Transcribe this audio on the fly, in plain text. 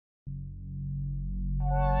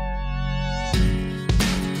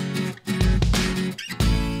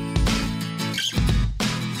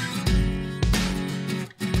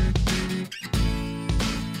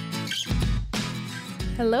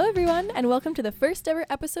Hello everyone, and welcome to the first ever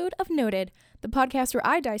episode of Noted, the podcast where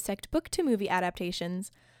I dissect book-to-movie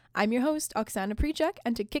adaptations. I'm your host, Oksana Prichak,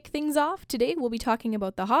 and to kick things off, today we'll be talking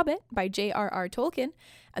about The Hobbit by J.R.R. Tolkien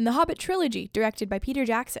and the Hobbit trilogy directed by Peter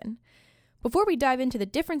Jackson. Before we dive into the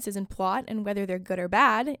differences in plot and whether they're good or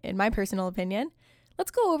bad, in my personal opinion,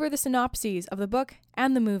 let's go over the synopses of the book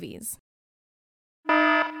and the movies.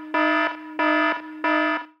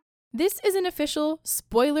 This is an official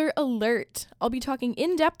spoiler alert. I'll be talking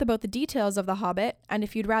in depth about the details of The Hobbit, and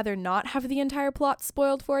if you'd rather not have the entire plot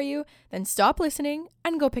spoiled for you, then stop listening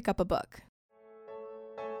and go pick up a book.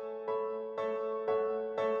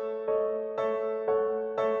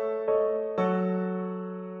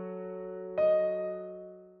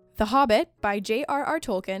 The Hobbit by J.R.R.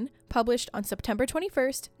 Tolkien, published on September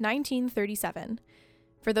 21st, 1937.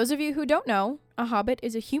 For those of you who don't know, a hobbit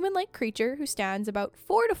is a human-like creature who stands about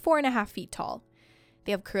 4 to 4.5 feet tall.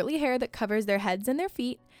 They have curly hair that covers their heads and their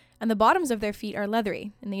feet, and the bottoms of their feet are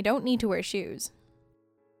leathery, and they don't need to wear shoes.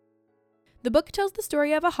 The book tells the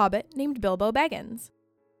story of a hobbit named Bilbo Baggins.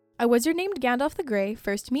 A wizard named Gandalf the Grey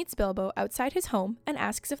first meets Bilbo outside his home and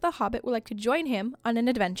asks if the hobbit would like to join him on an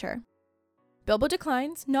adventure. Bilbo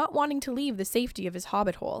declines, not wanting to leave the safety of his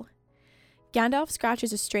hobbit hole. Gandalf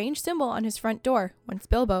scratches a strange symbol on his front door once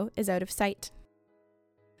Bilbo is out of sight.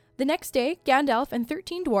 The next day, Gandalf and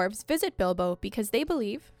 13 dwarves visit Bilbo because they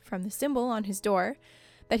believe, from the symbol on his door,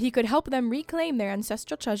 that he could help them reclaim their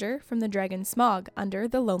ancestral treasure from the dragon Smaug under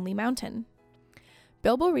the Lonely Mountain.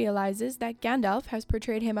 Bilbo realizes that Gandalf has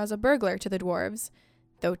portrayed him as a burglar to the dwarves.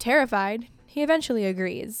 Though terrified, he eventually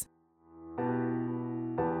agrees.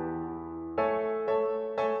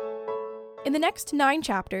 In the next 9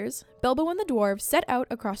 chapters, Bilbo and the dwarves set out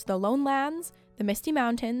across the Lone Lands, the Misty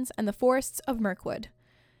Mountains, and the forests of Mirkwood.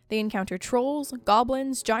 They encounter trolls,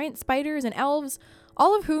 goblins, giant spiders, and elves,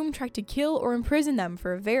 all of whom try to kill or imprison them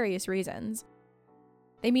for various reasons.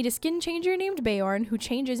 They meet a skin changer named Beorn who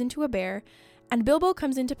changes into a bear, and Bilbo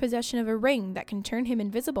comes into possession of a ring that can turn him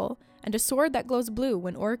invisible and a sword that glows blue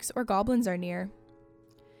when orcs or goblins are near.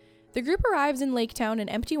 The group arrives in Lake Town in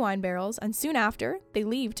empty wine barrels, and soon after, they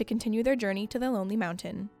leave to continue their journey to the Lonely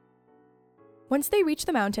Mountain. Once they reach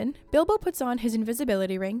the mountain, Bilbo puts on his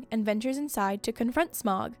invisibility ring and ventures inside to confront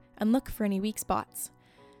Smaug and look for any weak spots.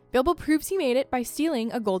 Bilbo proves he made it by stealing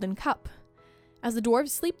a golden cup. As the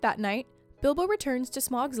dwarves sleep that night, Bilbo returns to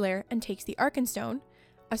Smaug's lair and takes the Arkenstone,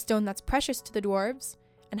 a stone that's precious to the dwarves,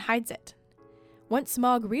 and hides it. Once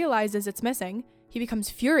Smaug realizes it's missing, he becomes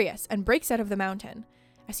furious and breaks out of the mountain.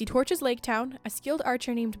 As he torches Lake Town, a skilled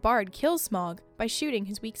archer named Bard kills Smaug by shooting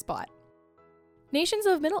his weak spot. Nations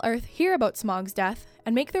of Middle-earth hear about Smaug's death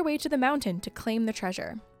and make their way to the mountain to claim the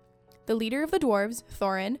treasure. The leader of the dwarves,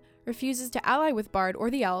 Thorin, refuses to ally with Bard or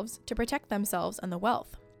the elves to protect themselves and the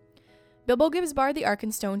wealth. Bilbo gives Bard the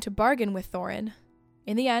Arkenstone to bargain with Thorin.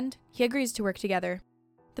 In the end, he agrees to work together.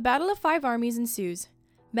 The Battle of 5 Armies ensues.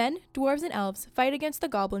 Men, dwarves, and elves fight against the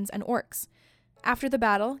goblins and orcs. After the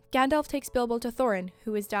battle, Gandalf takes Bilbo to Thorin,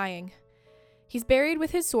 who is dying. He's buried with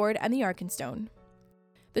his sword and the Arkenstone.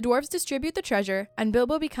 The dwarves distribute the treasure, and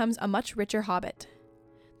Bilbo becomes a much richer hobbit.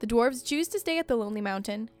 The dwarves choose to stay at the Lonely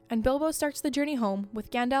Mountain, and Bilbo starts the journey home with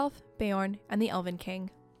Gandalf, Beorn, and the Elven King.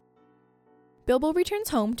 Bilbo returns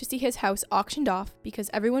home to see his house auctioned off because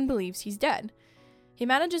everyone believes he's dead. He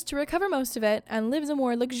manages to recover most of it and lives a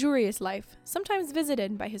more luxurious life, sometimes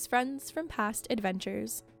visited by his friends from past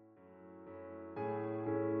adventures.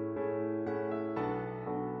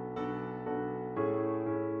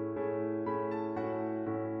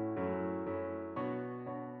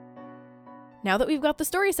 Now that we've got the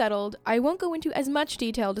story settled, I won't go into as much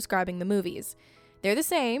detail describing the movies. They're the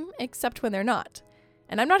same, except when they're not.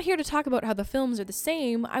 And I'm not here to talk about how the films are the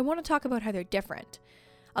same, I want to talk about how they're different.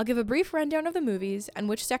 I'll give a brief rundown of the movies and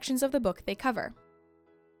which sections of the book they cover.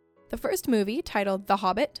 The first movie, titled The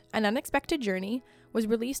Hobbit, An Unexpected Journey, was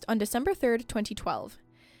released on December 3rd, 2012.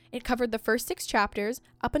 It covered the first 6 chapters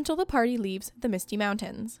up until the party leaves the Misty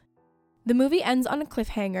Mountains. The movie ends on a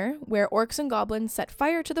cliffhanger where orcs and goblins set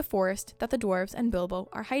fire to the forest that the dwarves and Bilbo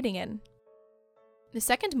are hiding in. The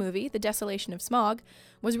second movie, The Desolation of Smaug,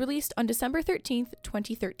 was released on December 13th,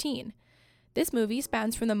 2013. This movie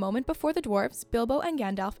spans from the moment before the dwarves, Bilbo, and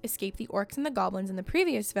Gandalf escape the orcs and the goblins in the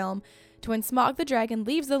previous film to when Smaug the dragon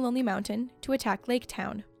leaves the Lonely Mountain to attack Lake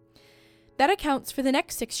Town. That accounts for the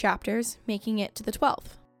next 6 chapters, making it to the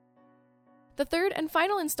 12th. The third and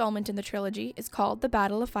final installment in the trilogy is called The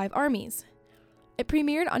Battle of 5 Armies. It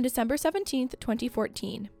premiered on December 17th,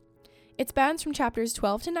 2014. It spans from chapters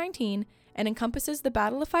 12 to 19 and encompasses the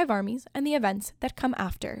Battle of 5 Armies and the events that come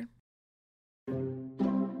after.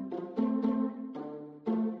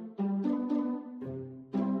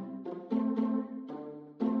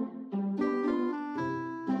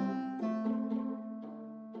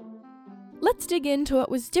 let's dig into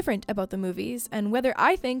what was different about the movies and whether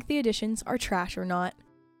I think the additions are trash or not.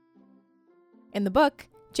 In the book,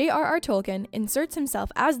 J.R.R. Tolkien inserts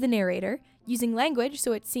himself as the narrator, using language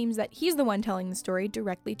so it seems that he's the one telling the story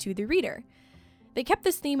directly to the reader. They kept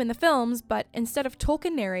this theme in the films, but instead of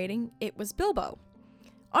Tolkien narrating, it was Bilbo.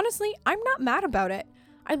 Honestly, I'm not mad about it.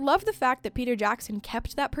 I love the fact that Peter Jackson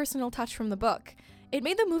kept that personal touch from the book. It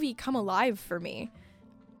made the movie come alive for me.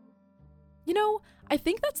 You know, I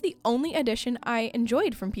think that's the only addition I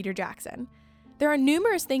enjoyed from Peter Jackson. There are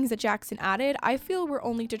numerous things that Jackson added I feel were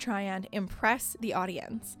only to try and impress the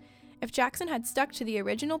audience. If Jackson had stuck to the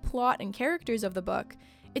original plot and characters of the book,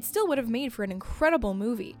 it still would have made for an incredible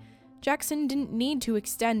movie. Jackson didn't need to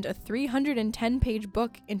extend a 310-page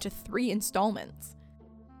book into 3 installments.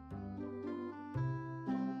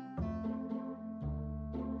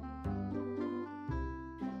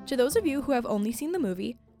 To those of you who have only seen the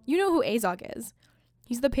movie, you know who Azog is.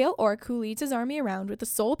 He's the pale orc who leads his army around with the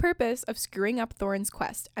sole purpose of screwing up Thorin's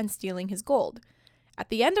quest and stealing his gold. At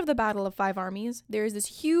the end of the Battle of Five Armies, there is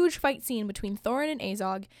this huge fight scene between Thorin and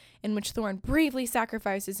Azog, in which Thorin bravely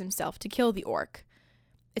sacrifices himself to kill the orc.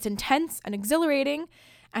 It's intense and exhilarating,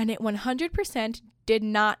 and it 100% did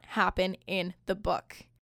not happen in the book.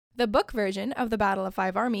 The book version of the Battle of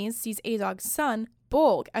Five Armies sees Azog's son,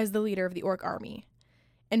 Bolg, as the leader of the orc army.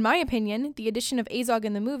 In my opinion, the addition of Azog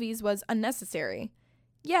in the movies was unnecessary.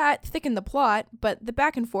 Yeah, it thickened the plot, but the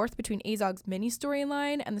back and forth between Azog's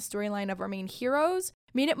mini-storyline and the storyline of our main heroes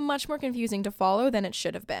made it much more confusing to follow than it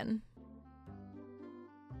should have been.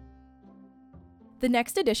 The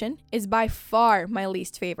next addition is by far my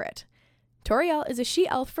least favorite. Tauriel is a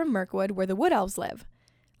she-elf from Mirkwood where the Wood Elves live.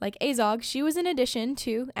 Like Azog, she was an addition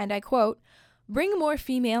to, and I quote, bring more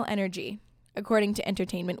female energy, according to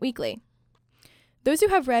Entertainment Weekly. Those who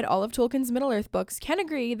have read all of Tolkien's Middle-earth books can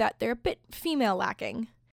agree that they're a bit female lacking.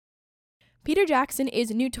 Peter Jackson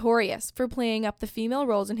is notorious for playing up the female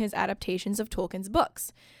roles in his adaptations of Tolkien's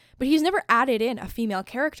books, but he's never added in a female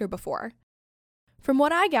character before. From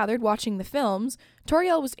what I gathered watching the films,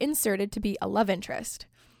 Tauriel was inserted to be a love interest.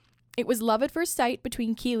 It was love at first sight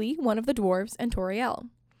between Kili, one of the dwarves, and Tauriel.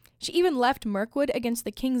 She even left Mirkwood against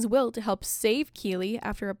the king's will to help save Kili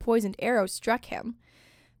after a poisoned arrow struck him.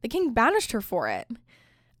 The king banished her for it.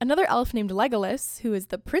 Another elf named Legolas, who is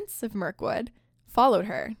the prince of Mirkwood, followed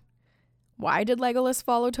her. Why did Legolas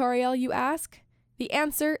follow Tauriel, you ask? The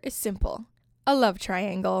answer is simple. A love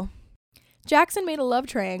triangle. Jackson made a love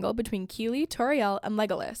triangle between Kili, Tauriel, and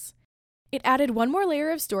Legolas. It added one more layer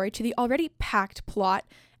of story to the already packed plot,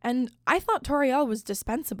 and I thought Tauriel was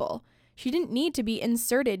dispensable. She didn't need to be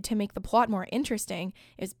inserted to make the plot more interesting.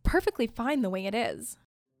 It was perfectly fine the way it is.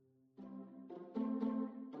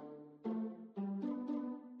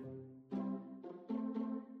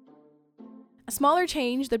 A smaller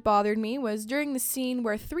change that bothered me was during the scene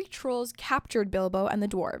where 3 trolls captured Bilbo and the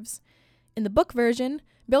dwarves. In the book version,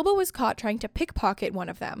 Bilbo was caught trying to pickpocket one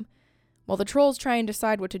of them. While the trolls try and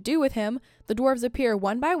decide what to do with him, the dwarves appear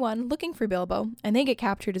one by one looking for Bilbo, and they get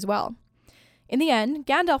captured as well. In the end,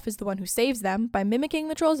 Gandalf is the one who saves them by mimicking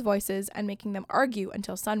the trolls' voices and making them argue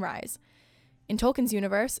until sunrise. In Tolkien's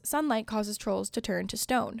universe, sunlight causes trolls to turn to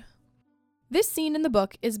stone. This scene in the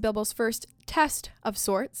book is Bilbo's first test of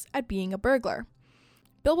sorts at being a burglar.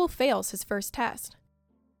 Bilbo fails his first test.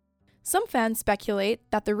 Some fans speculate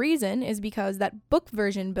that the reason is because that book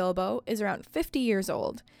version Bilbo is around 50 years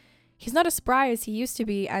old. He's not as spry as he used to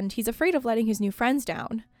be, and he's afraid of letting his new friends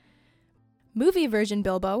down. Movie version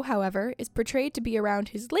Bilbo, however, is portrayed to be around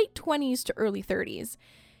his late 20s to early 30s.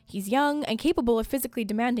 He's young and capable of physically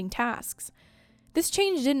demanding tasks. This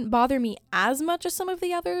change didn't bother me as much as some of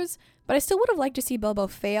the others, but I still would have liked to see Bilbo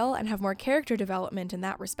fail and have more character development in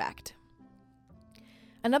that respect.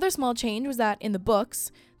 Another small change was that, in the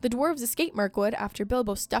books, the dwarves escape Mirkwood after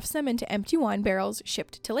Bilbo stuffs them into empty wine barrels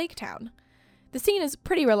shipped to Lake Town. The scene is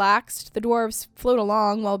pretty relaxed. The dwarves float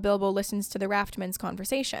along while Bilbo listens to the raftmen's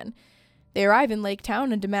conversation. They arrive in Lake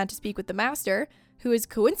Town and demand to speak with the Master, who is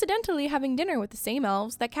coincidentally having dinner with the same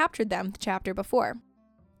elves that captured them the chapter before.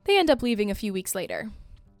 They end up leaving a few weeks later.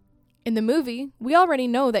 In the movie, we already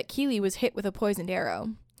know that Kili was hit with a poisoned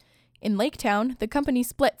arrow. In Lake Town, the company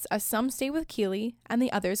splits as some stay with Kili and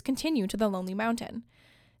the others continue to the Lonely Mountain.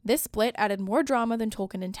 This split added more drama than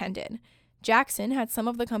Tolkien intended. Jackson had some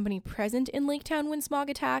of the company present in Lake Town when Smaug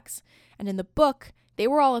attacks, and in the book, they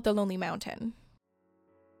were all at the Lonely Mountain.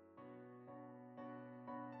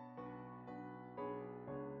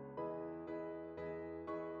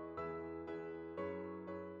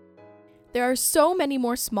 There are so many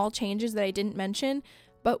more small changes that I didn't mention,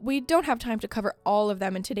 but we don't have time to cover all of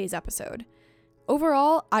them in today's episode.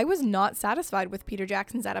 Overall, I was not satisfied with Peter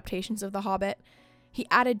Jackson's adaptations of The Hobbit. He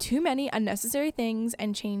added too many unnecessary things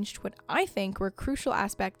and changed what I think were crucial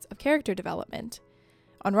aspects of character development.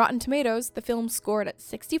 On Rotten Tomatoes, the film scored at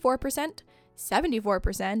 64%,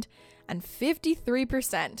 74%, and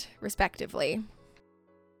 53%, respectively.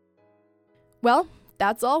 Well,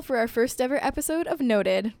 that's all for our first ever episode of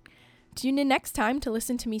Noted. Tune in next time to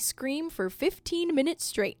listen to me scream for 15 minutes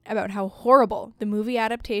straight about how horrible the movie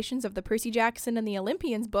adaptations of the Percy Jackson and the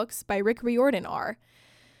Olympians books by Rick Riordan are.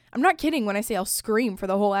 I'm not kidding when I say I'll scream for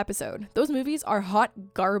the whole episode. Those movies are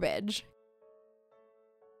hot garbage.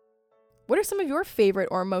 What are some of your favorite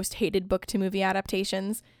or most hated book to movie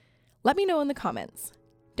adaptations? Let me know in the comments.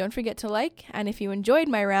 Don't forget to like, and if you enjoyed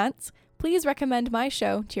my rants, please recommend my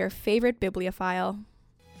show to your favorite bibliophile.